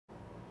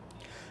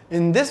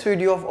In this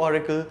video of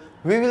Oracle,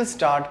 we will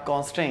start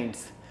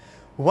constraints.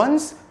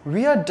 Once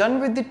we are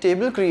done with the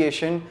table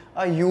creation,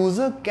 a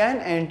user can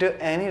enter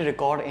any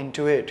record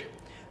into it.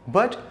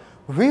 But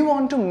we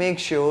want to make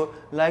sure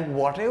like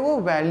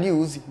whatever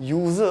values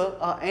user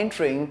are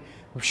entering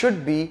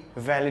should be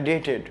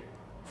validated.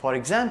 For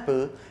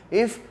example,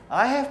 if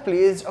I have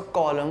placed a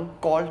column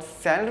called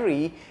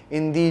salary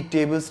in the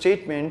table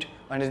statement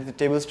under the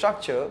table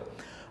structure,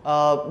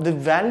 the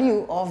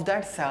value of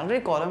that salary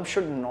column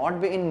should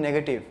not be in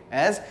negative,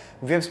 as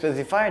we have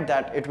specified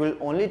that it will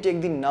only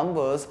take the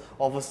numbers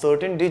of a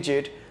certain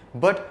digit,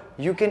 but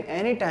you can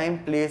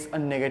anytime place a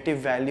negative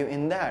value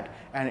in that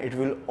and it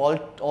will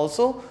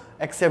also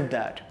accept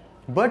that.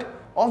 But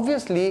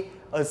obviously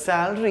a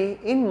salary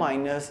in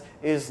minus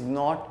is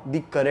not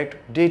the correct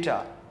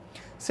data.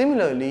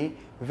 Similarly,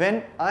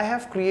 when I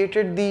have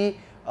created the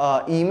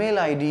email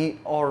ID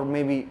or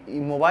maybe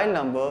mobile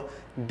number,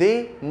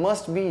 they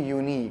must be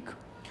unique.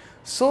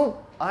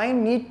 So I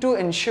need to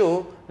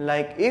ensure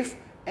like if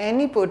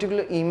any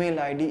particular email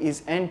ID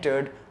is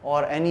entered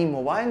or any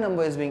mobile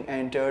number is being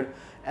entered,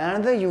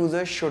 another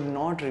user should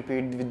not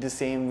repeat with the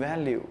same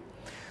value.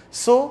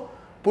 So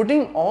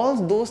putting all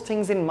those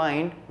things in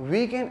mind,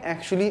 we can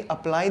actually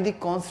apply the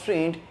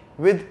constraint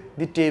with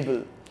the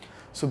table.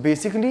 So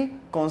basically,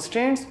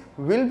 constraints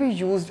will be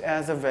used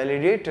as a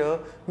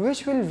validator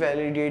which will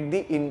validate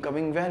the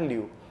incoming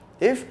value.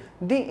 If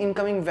the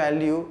incoming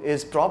value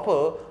is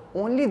proper,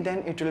 only then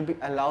it will be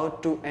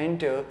allowed to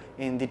enter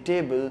in the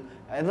table,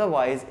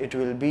 otherwise it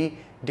will be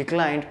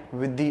declined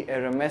with the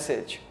error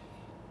message.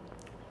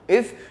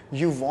 If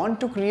you want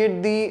to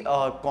create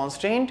the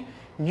constraint,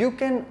 you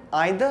can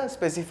either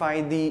specify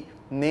the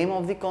name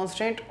of the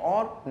constraint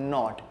or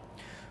not.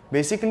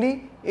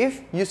 Basically,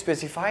 if you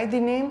specify the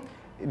name,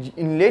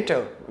 in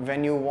later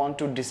when you want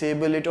to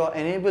disable it or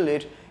enable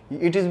it,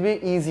 it will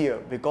be easier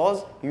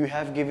because you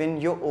have given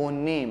your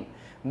own name.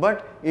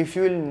 But if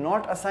you will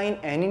not assign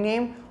any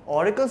name,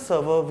 Oracle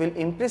server will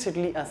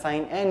implicitly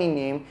assign any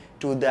name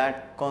to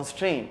that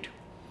constraint.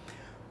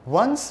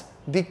 Once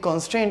the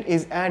constraint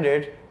is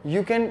added,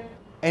 you can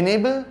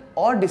enable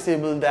or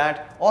disable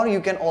that, or you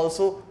can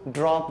also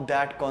drop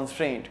that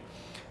constraint.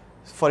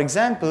 For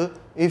example,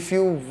 if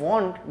you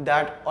want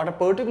that at a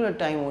particular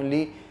time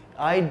only,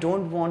 I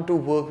don't want to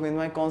work with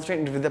my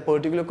constraint with a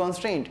particular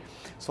constraint,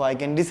 so I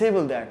can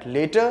disable that.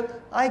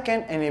 Later I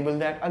can enable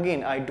that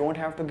again. I don't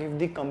have to give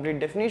the complete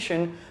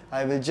definition.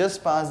 I will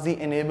just pass the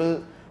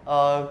enable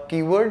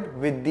keyword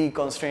with the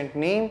constraint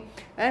name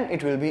and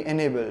it will be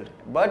enabled.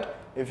 But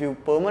if you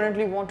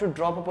permanently want to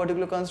drop a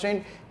particular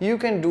constraint, you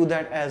can do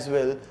that as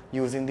well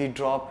using the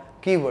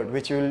drop keyword,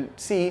 which you will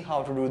see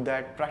how to do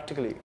that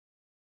practically.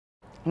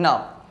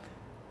 Now,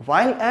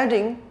 while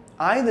adding,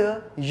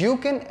 either you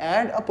can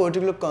add a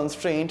particular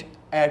constraint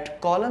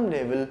at column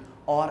level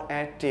or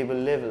at table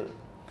level.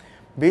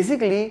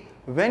 Basically,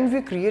 when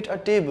we create a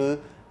table,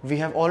 we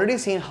have already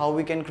seen how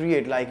we can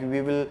create, like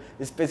we will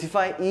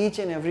specify each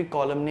and every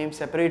column name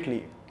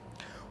separately.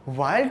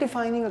 While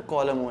defining a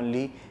column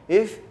only,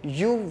 if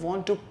you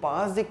want to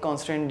pass the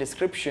constraint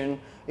description,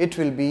 it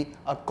will be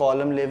a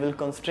column level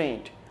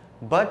constraint.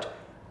 But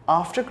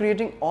after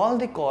creating all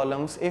the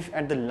columns, if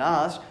at the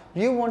last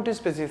you want to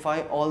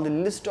specify all the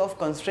list of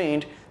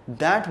constraint,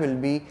 that will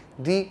be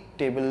the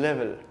table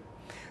level.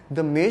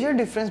 The major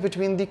difference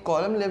between the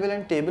column level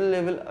and table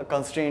level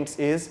constraints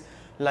is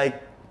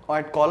like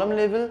at column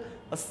level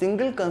a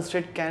single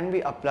constraint can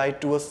be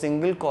applied to a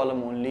single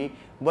column only,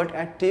 but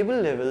at table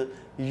level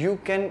you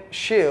can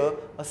share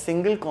a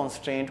single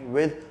constraint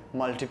with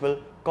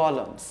multiple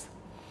columns.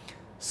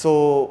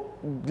 So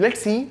let's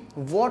see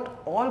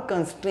what all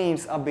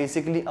constraints are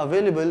basically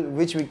available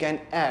which we can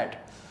add.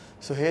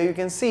 So here you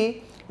can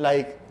see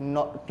like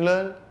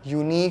null,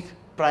 unique,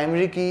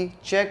 primary key,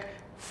 check,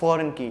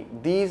 foreign key.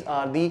 These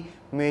are the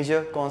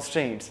major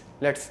constraints.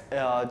 Let's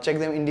check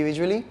them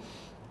individually.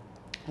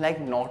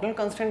 Like null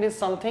constraint is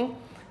something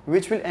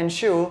which will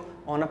ensure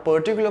on a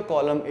particular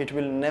column it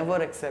will never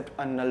accept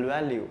a null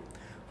value.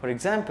 For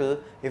example,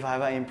 if I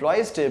have an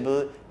employees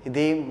table,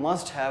 they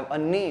must have a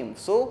name.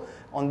 So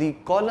on the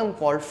column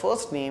called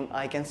first name,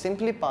 I can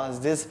simply pass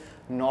this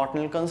not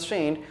null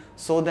constraint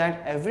so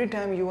that every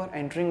time you are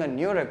entering a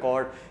new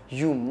record,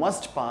 you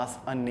must pass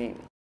a name.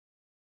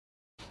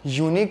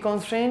 Unique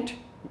constraint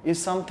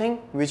is something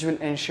which will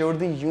ensure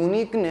the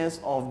uniqueness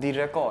of the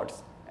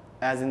records.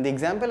 As in the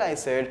example I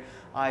said,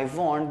 I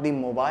want the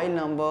mobile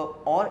number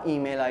or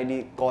email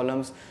ID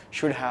columns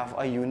should have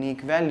a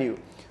unique value.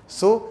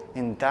 So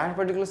in that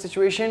particular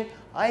situation,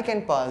 I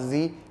can pass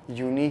the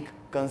unique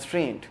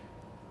constraint.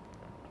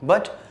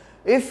 But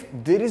if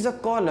there is a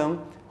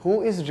column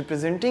who is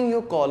representing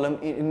your column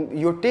in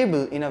your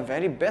table in a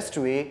very best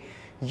way,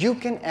 you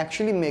can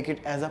actually make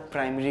it as a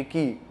primary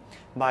key.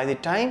 By the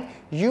time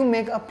you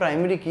make a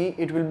primary key,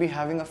 it will be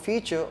having a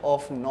feature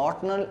of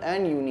not null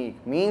and unique,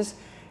 means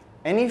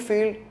any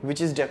field which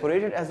is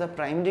decorated as a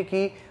primary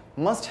key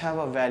must have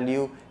a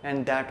value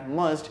and that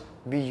must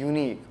be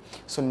unique.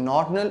 So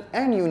not null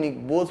and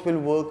unique both will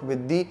work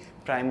with the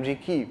primary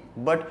key,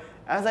 but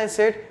as I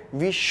said,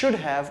 we should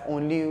have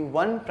only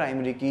one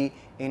primary key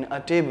in a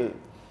table.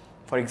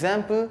 For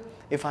example,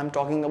 if I'm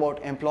talking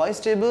about employees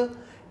table,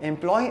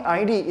 employee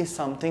ID is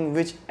something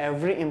which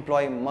every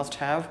employee must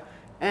have,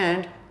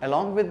 and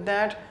along with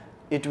that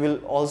it will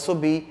also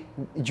be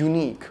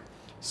unique.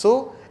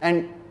 So,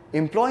 and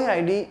employee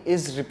ID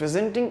is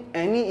representing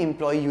any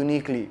employee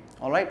uniquely,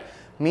 alright.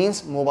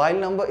 Means mobile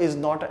number is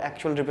not an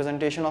actual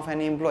representation of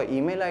any employee,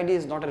 email ID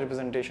is not a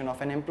representation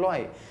of an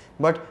employee,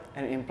 but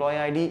an employee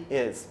ID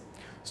is.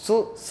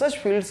 So such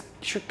fields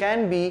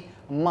can be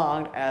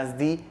marked as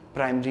the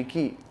primary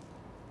key.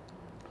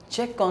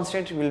 Check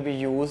constant will be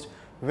used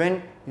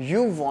when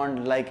you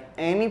want like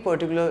any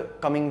particular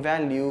coming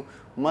value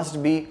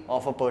must be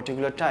of a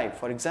particular type.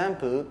 For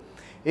example,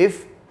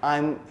 if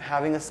I'm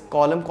having a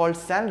column called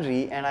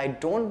salary and I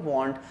don't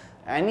want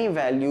any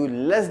value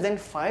less than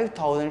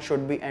 5,000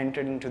 should be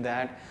entered into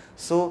that,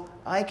 so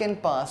I can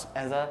pass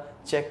as a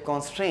check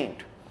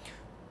constraint.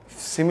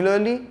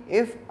 Similarly,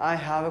 if I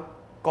have a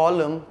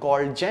column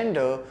called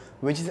gender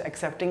which is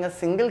accepting a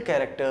single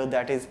character,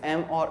 that is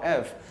M or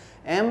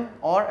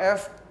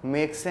F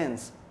makes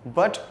sense,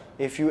 but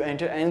if you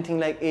enter anything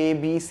like A,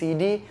 B, C,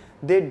 D,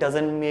 that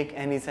doesn't make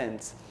any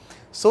sense.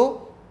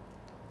 So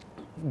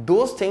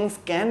those things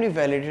can be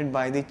validated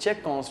by the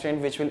check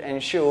constant, which will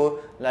ensure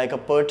like a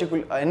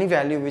particular any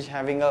value which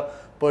having a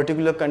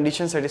particular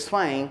condition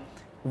satisfying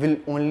will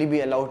only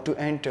be allowed to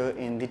enter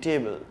in the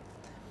table.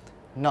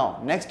 Now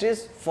next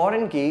is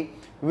foreign key,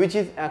 which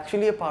is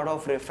actually a part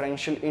of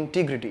referential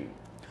integrity.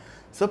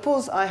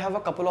 Suppose I have a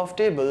couple of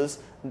tables,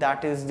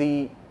 that is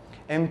the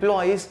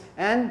employees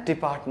and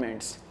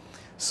departments.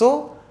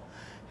 So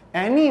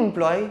any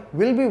employee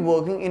will be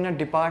working in a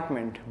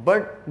department,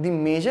 but the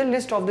major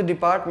list of the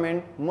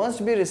department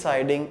must be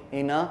residing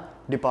in a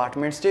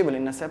departments table,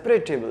 in a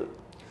separate table.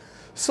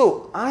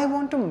 So I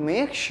want to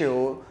make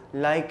sure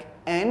like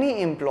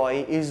any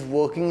employee is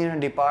working in a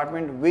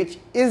department which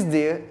is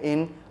there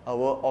in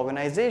our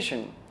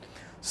organization.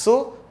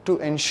 So to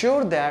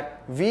ensure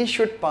that, we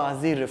should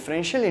pass the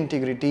referential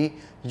integrity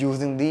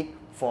using the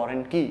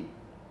foreign key.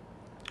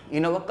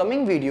 In our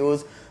coming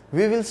videos,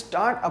 we will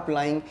start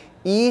applying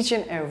each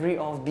and every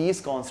of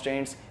these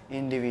constraints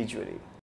individually.